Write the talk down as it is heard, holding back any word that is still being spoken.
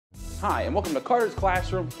Hi, and welcome to Carter's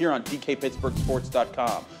Classroom here on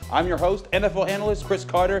DKPittsburghSports.com. I'm your host, NFL analyst Chris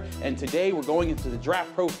Carter, and today we're going into the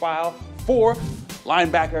draft profile for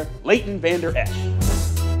linebacker Leighton Vander Esch.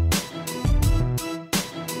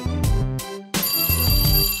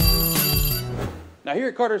 Now here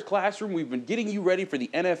at Carter's Classroom, we've been getting you ready for the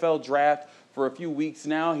NFL draft for a few weeks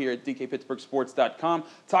now here at DKPittsburghSports.com,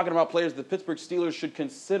 talking about players the Pittsburgh Steelers should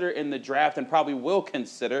consider in the draft and probably will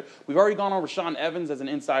consider. We've already gone over Rashaan Evans as an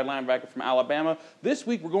inside linebacker from Alabama. This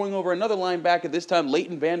week we're going over another linebacker, this time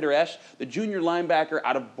Leighton Vander Esch, the junior linebacker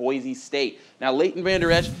out of Boise State. Now Leighton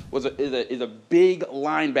Vander Esch is a big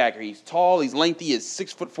linebacker. He's tall, he's lengthy, he's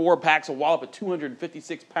 6'4", packs a wallop at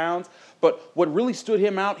 256 pounds. But what really stood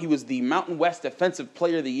him out, he was the Mountain West Defensive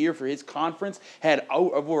Player of the Year for his conference, had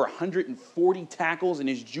over 140 tackles in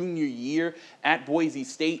his junior year at Boise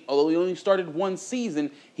State. Although he only started one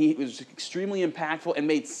season, he was extremely impactful and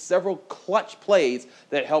made several clutch plays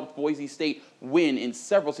that helped Boise State win in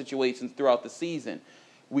several situations throughout the season.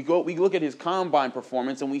 We look at his combine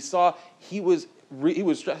performance, and we saw he was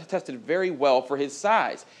tested very well for his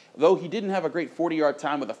size. Though he didn't have a great 40-yard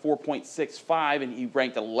time with a 4.65, and he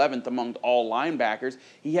ranked 11th among all linebackers,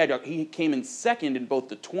 he came in second in both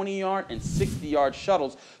the 20-yard and 60-yard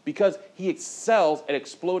shuttles because he excels at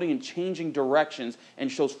exploding and changing directions and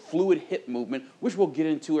shows fluid hip movement, which we'll get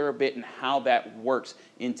into in a bit and how that works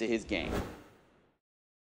into his game.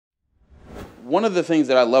 One of the things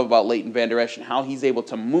that I love about Leighton Vander Esch and how he's able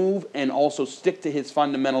to move and also stick to his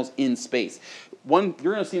fundamentals in space. You're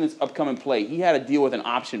going to see in this upcoming play, he had to deal with an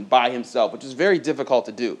option by himself, which is very difficult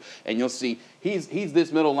to do. And you'll see he's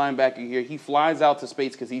this middle linebacker here. He flies out to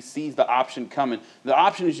space because he sees the option coming. The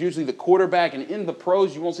option is usually the quarterback, and in the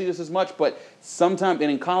pros you won't see this as much, but sometimes, and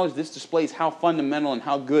in college, this displays how fundamental and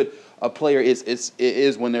how good a player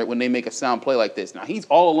is when they make a sound play like this. Now, he's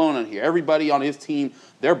all alone on here. Everybody on his team,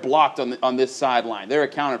 they're blocked on this sideline. They're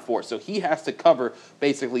accounted for. So he has to cover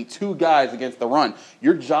basically two guys against the run.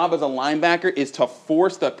 Your job as a linebacker is to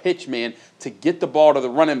force the pitch man to get the ball to the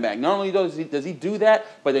running back. Not only does he do that,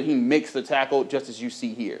 but then he makes the tackle just as you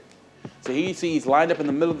see here. So he's lined up in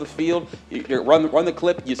the middle of the field. You run the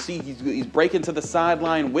clip. You see he's breaking to the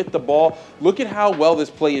sideline with the ball. Look at how well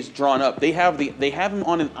this play is drawn up. They have him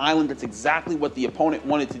on an island. That's exactly what the opponent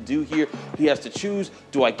wanted to do here. He has to choose: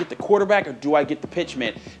 do I get the quarterback or do I get the pitch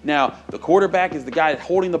man? Now the quarterback is the guy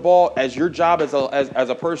holding the ball. As your job as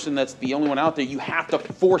a person that's the only one out there, you have to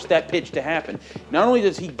force that pitch to happen. Not only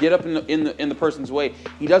does he get up in the person's way,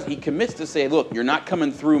 he commits to say, look, you're not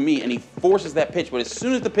coming through me, and he forces that pitch. But as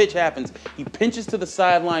soon as the pitch happens, he pinches to the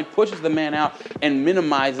sideline, pushes the man out, and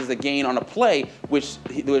minimizes the gain on a play, which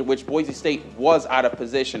Boise State was out of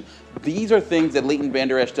position. These are things that Leighton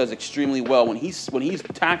Vander Esch does extremely well. When he's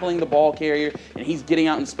tackling the ball carrier and he's getting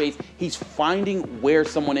out in space, he's finding where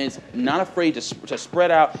someone is, not afraid to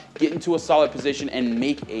spread out, get into a solid position, and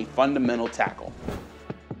make a fundamental tackle.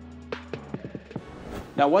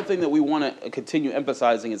 Now, one thing that we want to continue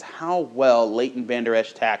emphasizing is how well Leighton Vander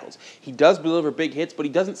Esch tackles. He does deliver big hits, but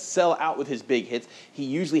he doesn't sell out with his big hits. He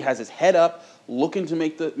usually has his head up, looking to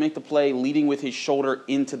make the play, leading with his shoulder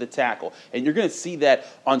into the tackle. And you're going to see that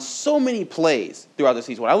on so many plays throughout the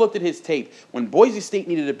season. When I looked at his tape, when Boise State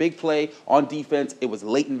needed a big play on defense, it was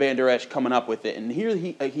Leighton Vander Esch coming up with it. And here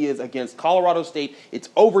he is against Colorado State. It's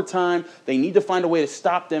overtime. They need to find a way to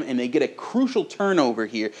stop them, and they get a crucial turnover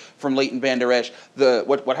here from Leighton Vander Esch.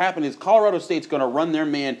 What happened is Colorado State's going to run their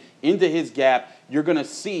man into his gap. You're going to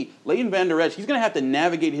see Leighton Vander Esch, he's going to have to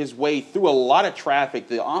navigate his way through a lot of traffic.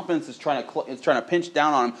 The offense is trying to pinch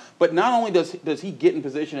down on him. But not only does he get in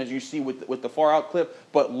position, as you see with the far out clip,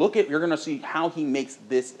 but you're going to see how he makes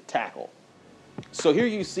this tackle. So here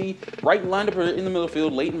you see, right lined up in the middle of the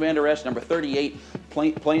field, Leighton Vander Esch, number 38,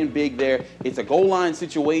 playing big there. It's a goal line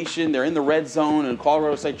situation. They're in the red zone, and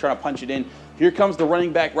Colorado State trying to punch it in. Here comes the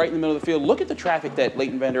running back right in the middle of the field. Look at the traffic that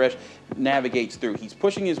Leighton Vander Esch navigates through. He's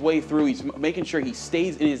pushing his way through. He's making sure he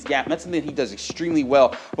stays in his gap. And that's something that he does extremely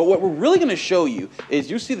well. But what we're really going to show you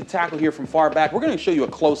is you see the tackle here from far back. We're going to show you a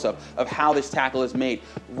close-up of how this tackle is made.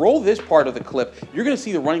 Roll this part of the clip. You're going to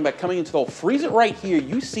see the running back coming into the hole. Freeze it right here.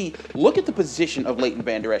 You see, look at the position of Leighton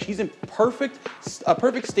Vander Esch. He's in a perfect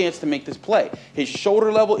stance to make this play. His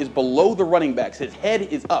shoulder level is below the running back's. His head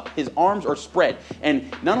is up. His arms are spread.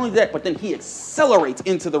 And not only that, but then he accelerates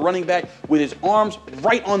into the running back with his arms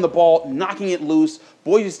right on the ball, knocking it loose.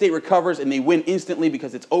 Boise State recovers, and they win instantly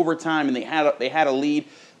because it's overtime and they had a lead.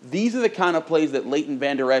 These are the kind of plays that Leighton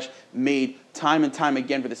Vander Esch made time and time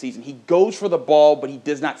again for the season. He goes for the ball, but he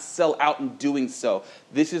does not sell out in doing so.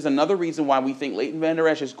 This is another reason why we think Leighton Vander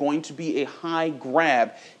Esch is going to be a high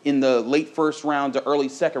grab in the late first round to early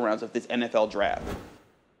second rounds of this NFL draft.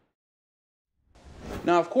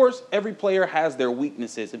 Now, of course, every player has their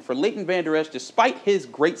weaknesses, and for Leighton Vander Esch, despite his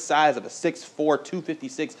great size of a 6'4",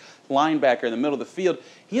 256 linebacker in the middle of the field,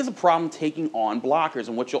 he has a problem taking on blockers,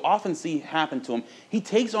 and what you'll often see happen to him, he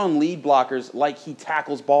takes on lead blockers like he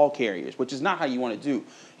tackles ball carriers, which is not how you want to do.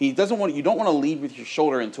 You don't want to lead with your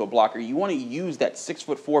shoulder into a blocker. You want to use that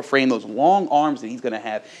 6'4" frame, those long arms that he's going to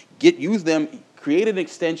have, use them, create an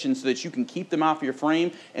extension so that you can keep them off your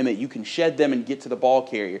frame and that you can shed them and get to the ball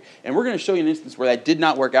carrier. And we're going to show you an instance where that did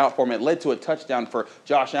not work out for him. It led to a touchdown for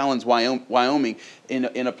Josh Allen's Wyoming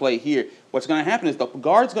in a play here. What's going to happen is the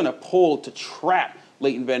guard's going to pull to trap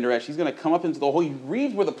Leighton Vander Esch. He's going to come up into the hole. He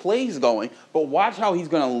reads where the play is going, but watch how he's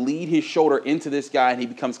going to lead his shoulder into this guy, and he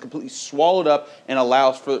becomes completely swallowed up and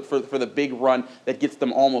allows for the big run that gets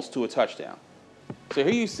them almost to a touchdown. So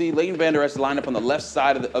here you see Leighton Vander Esch lined up on the left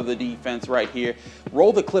side of the defense right here.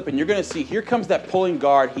 Roll the clip, and you're going to see here comes that pulling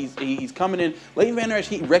guard. He's coming in. Leighton Vander Esch,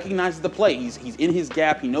 he recognizes the play. He's in his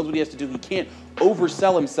gap. He knows what he has to do. He can't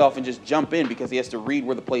oversell himself and just jump in because he has to read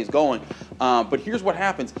where the play is going. But here's what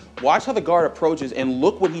happens. Watch how the guard approaches, and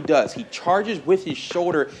look what he does. He charges with his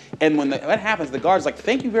shoulder, and when that happens, the guard's like,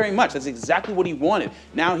 "Thank you very much." That's exactly what he wanted.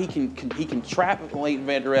 Now he can trap Leighton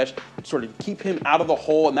Vander Esch, sort of keep him out of the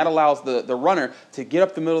hole, and that allows the runner to get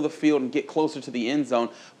up the middle of the field and get closer to the end zone.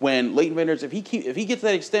 When Leighton Vander Esch, if he gets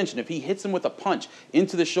that extension, if he hits him with a punch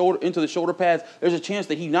into the shoulder pads, there's a chance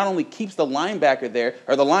that he not only keeps the linebacker there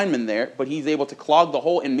or the lineman there, but he's able to clog the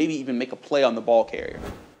hole and maybe even make a play on the ball carrier.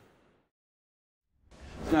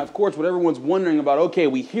 Now, of course, what everyone's wondering about, okay,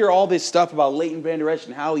 we hear all this stuff about Leighton Vander Esch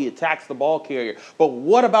and how he attacks the ball carrier, but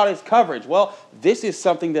what about his coverage? Well, this is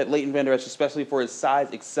something that Leighton Vander Esch, especially for his size,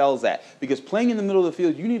 excels at. Because playing in the middle of the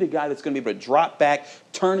field, you need a guy that's going to be able to drop back,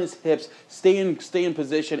 turn his hips, stay in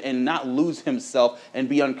position, and not lose himself and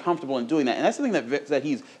be uncomfortable in doing that. And that's something that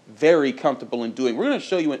he's very comfortable in doing. We're going to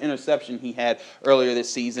show you an interception he had earlier this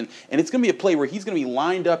season, and it's going to be a play where he's going to be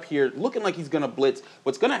lined up here, looking like he's going to blitz.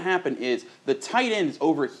 What's going to happen is the tight end is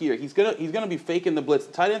over here. He's gonna be faking the blitz.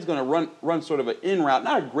 The tight end's gonna run sort of an in route,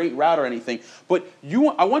 not a great route or anything, but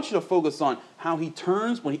I want you to focus on how he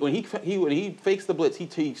turns when he fakes the blitz.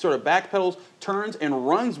 He sort of backpedals, turns, and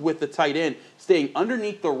runs with the tight end, staying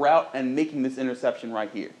underneath the route and making this interception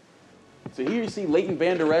right here. So here you see Leighton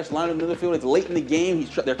Vander Esch lined up in the field. It's late in the game.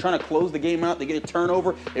 They're trying to close the game out. They get a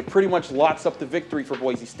turnover. It pretty much locks up the victory for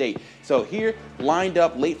Boise State. So here, lined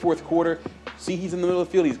up, late fourth quarter. See, he's in the middle of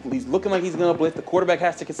the field. He's looking like he's going to blitz. The quarterback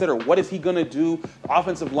has to consider, what is he going to do?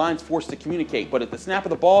 Offensive line's forced to communicate. But at the snap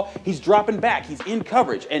of the ball, he's dropping back. He's in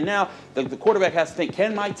coverage. And now the quarterback has to think,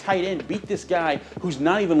 can my tight end beat this guy who's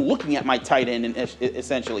not even looking at my tight end,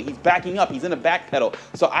 essentially? He's backing up. He's in a back pedal.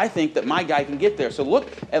 So I think that my guy can get there. So look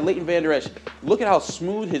at Leighton Vander Esch. Look at how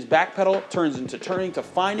smooth his back pedal turns into turning to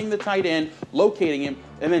finding the tight end, locating him,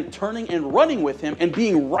 and then turning and running with him and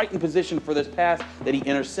being right in position for this pass that he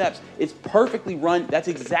intercepts. It's perfectly run. That's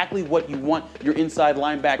exactly what you want your inside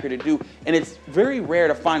linebacker to do. And it's very rare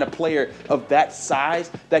to find a player of that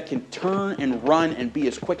size that can turn and run and be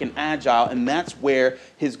as quick and agile, and that's where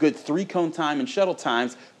his good three-cone time and shuttle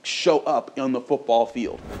times show up on the football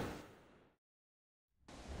field.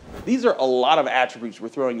 These are a lot of attributes we're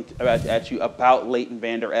throwing at you about Leighton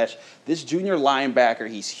Vander Esch. This junior linebacker,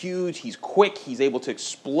 he's huge, he's quick, he's able to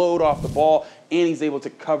explode off the ball, and he's able to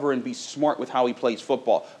cover and be smart with how he plays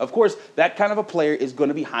football. Of course, that kind of a player is going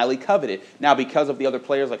to be highly coveted. Now, because of the other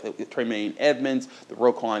players like Tremaine Edmonds, the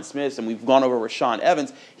Roquan Smiths, and we've gone over Rashaan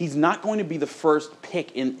Evans, he's not going to be the first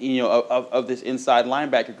pick of this inside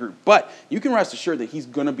linebacker group. But you can rest assured that he's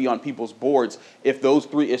going to be on people's boards if those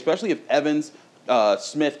three, especially if Evans,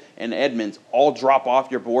 Smith, and Edmonds all drop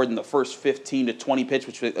off your board in the first 15 to 20 pitch,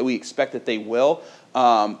 which we expect that they will.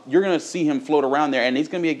 You're going to see him float around there, and he's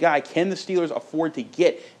going to be a guy, can the Steelers afford to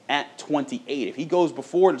get at 28? If he goes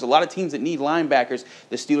before, there's a lot of teams that need linebackers.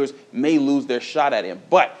 The Steelers may lose their shot at him.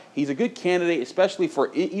 But he's a good candidate, especially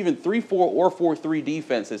for even 3-4 or 4-3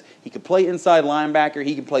 defenses. He can play inside linebacker.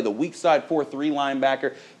 He can play the weak side 4-3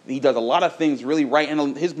 linebacker. He does a lot of things really right,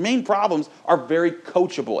 and his main problems are very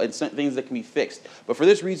coachable and things that can be fixed. But for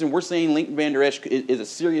this reason, we're saying Leighton Vander Esch is a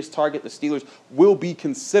serious target the Steelers will be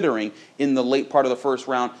considering in the late part of the first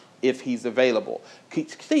round if he's available.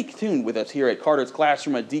 Stay tuned with us here at Carter's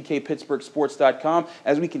Classroom at DKPittsburghSports.com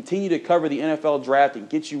as we continue to cover the NFL draft and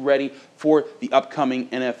get you ready for the upcoming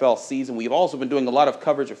NFL season. We've also been doing a lot of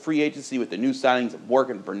coverage of free agency with the new signings of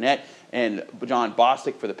Morgan Burnett and John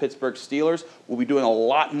Bostic for the Pittsburgh Steelers. We'll be doing a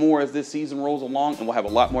lot more as this season rolls along, and we'll have a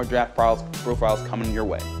lot more draft profiles coming your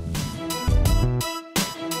way.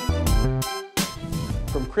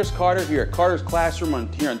 From Chris Carter here at Carter's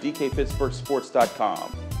Classroom here on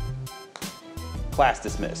DKPittsburghSports.com. Class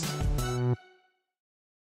dismissed.